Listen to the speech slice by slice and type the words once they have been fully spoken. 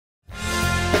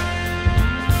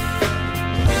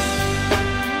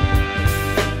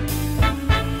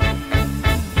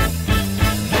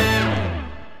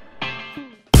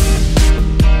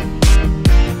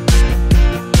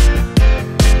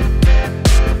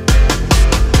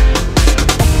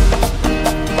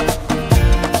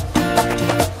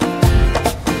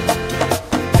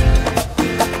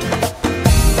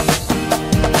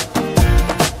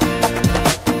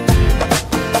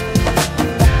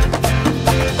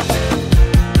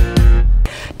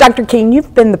Dr. King,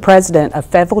 you've been the president of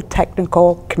Fayetteville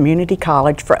Technical Community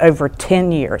College for over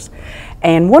 10 years.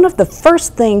 And one of the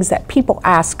first things that people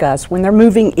ask us when they're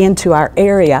moving into our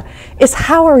area is,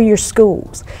 how are your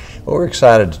schools? Well, we're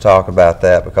excited to talk about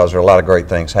that because there are a lot of great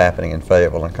things happening in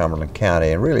Fayetteville and Cumberland County,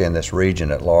 and really in this region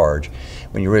at large.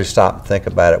 When you really stop and think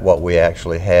about it, what we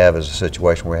actually have is a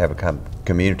situation where we have a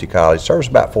community college, serves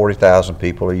about 40,000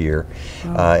 people a year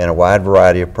in a wide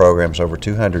variety of programs, over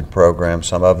 200 programs.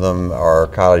 Some of them are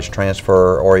college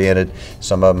transfer oriented,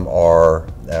 some of them are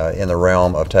in the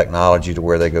realm of technology to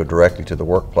where they go directly to the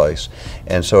workplace.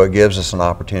 And so it gives us an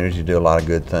opportunity to do a lot of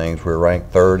good things. We're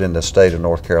ranked third in the state of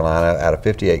North Carolina out of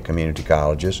 58 community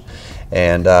colleges.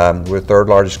 And we're the third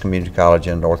largest community college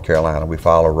in North Carolina. We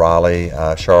follow Raleigh,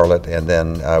 Charlotte, and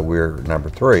then we're number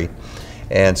 3.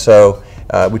 And so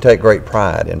we take great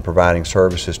pride in providing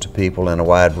services to people in a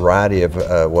wide variety of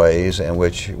ways in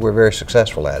which we're very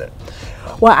successful at it.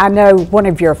 Well, I know one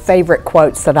of your favorite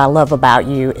quotes that I love about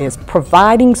you is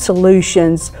providing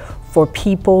solutions for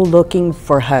people looking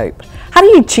for hope. How do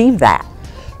you achieve that?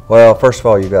 Well, first of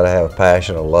all, you've got to have a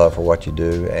passion, a love for what you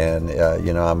do, and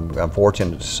you know, I'm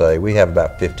fortunate to say we have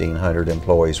about 1,500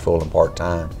 employees, full and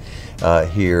part-time,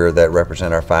 here that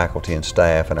represent our faculty and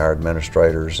staff and our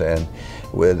administrators. And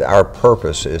with our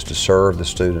purpose is to serve the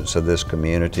students of this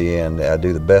community and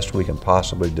do the best we can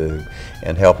possibly do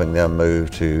in helping them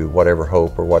move to whatever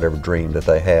hope or whatever dream that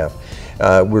they have.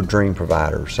 We're dream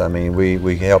providers. I mean,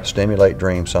 we help stimulate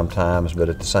dreams sometimes, but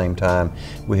at the same time,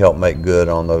 we help make good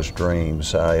on those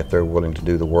dreams if they're willing to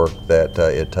do the work that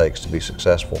it takes to be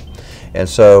successful. And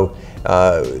so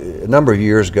a number of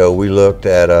years ago, we looked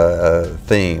at a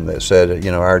theme that said,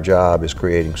 you know, our job is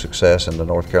creating success in the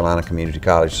North Carolina community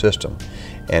college system,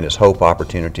 and it's hope,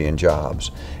 opportunity, and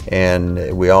jobs.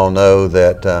 And we all know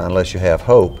that unless you have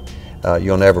hope,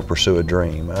 you'll never pursue a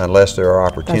dream. Unless there are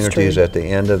opportunities at the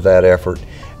end of that effort,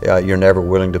 you're never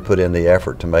willing to put in the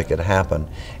effort to make it happen.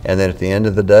 And then at the end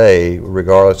of the day,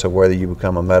 regardless of whether you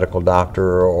become a medical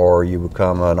doctor or you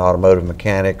become an automotive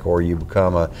mechanic or you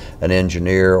become an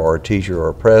engineer or a teacher or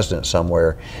a president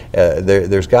somewhere,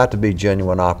 there's got to be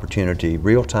genuine opportunity,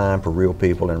 real time for real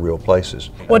people in real places.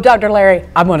 Well, Dr. Larry,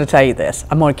 I'm going to tell you this.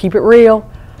 I'm going to keep it real.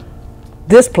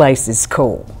 This place is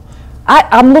cool.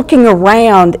 I'm looking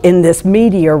around in this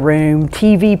media room,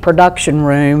 TV production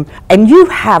room, and you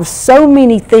have so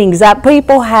many things that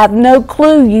people have no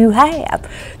clue you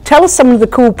have. Tell us some of the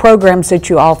cool programs that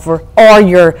you offer, or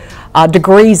your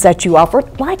degrees that you offer,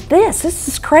 like this. This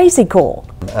is crazy cool.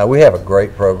 We have a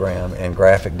great program in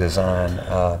graphic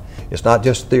design. It's not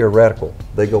just theoretical.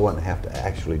 They go in and have to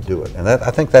actually do it. And I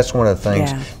think that's one of the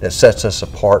things that sets us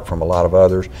apart from a lot of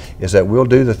others, is that we'll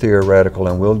do the theoretical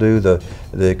and we'll do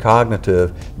the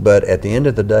cognitive, but at the end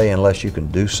of the day, unless you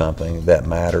can do something that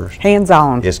matters,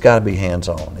 hands-on. It's got to be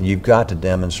hands-on. You've got to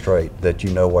demonstrate that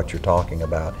you know what you're talking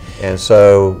about. And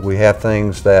so we have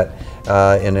things that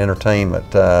in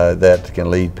entertainment that can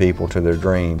lead people to their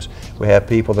dreams. We have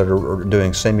people that are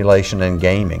doing simulation and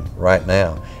gaming right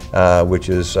now, which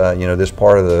is, you know, this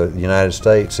part of the United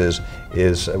States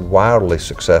is wildly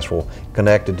successful,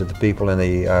 connected to the people in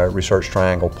the Research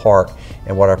Triangle Park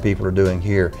and what our people are doing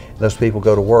here. Those people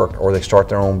go to work, or they start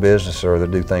their own business, or they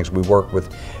do things. We work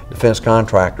with defense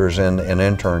contractors and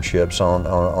internships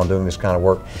on doing this kind of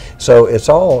work. So it's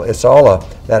all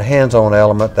that hands-on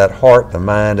element, that heart, the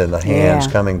mind, and the hands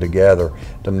coming together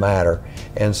to matter.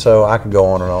 And so I could go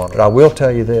on and on. But I will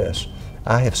tell you this.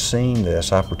 I have seen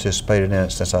this. I've participated in it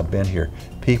since I've been here.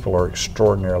 People are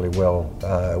extraordinarily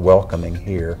welcoming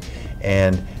here,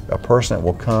 and a person that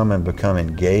will come and become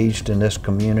engaged in this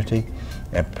community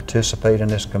and participate in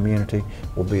this community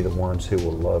will be the ones who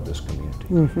will love this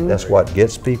community. That's what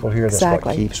gets people here. That's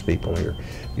what keeps people here.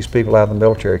 These people out of the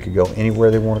military could go anywhere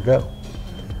they want to go,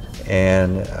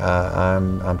 and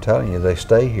I'm telling you, they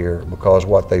stay here because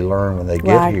what they learn when they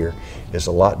get here is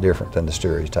a lot different than the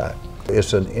stereotype.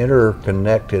 It's an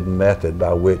interconnected method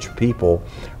by which people,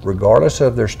 regardless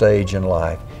of their stage in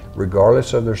life,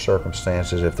 regardless of their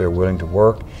circumstances, if they're willing to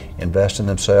work, invest in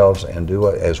themselves, and do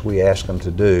it as we ask them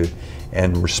to do,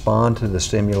 and respond to the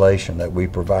stimulation that we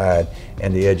provide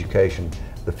and the education,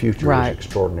 the future is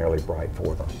extraordinarily bright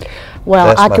for them. Well,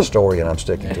 that's my story, and I'm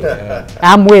sticking to it.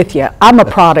 I'm with you. I'm a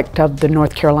product of the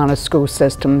North Carolina school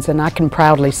systems, and I can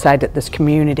proudly say that this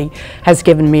community has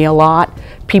given me a lot.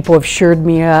 People have cheered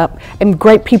me up, and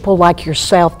great people like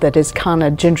yourself that has kind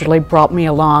of gingerly brought me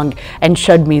along and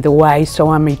showed me the way. So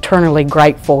I'm eternally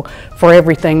grateful for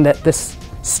everything that this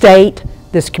state,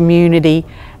 this community,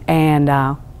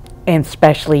 and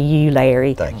especially you,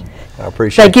 Larry. Thank you. I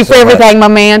appreciate it. Thank you for everything, my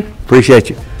man. Appreciate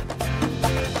you.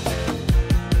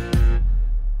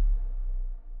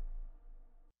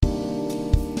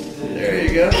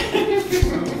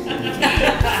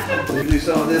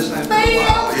 some of this after a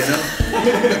while, you know?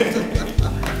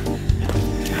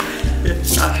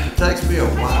 It takes me a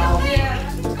while.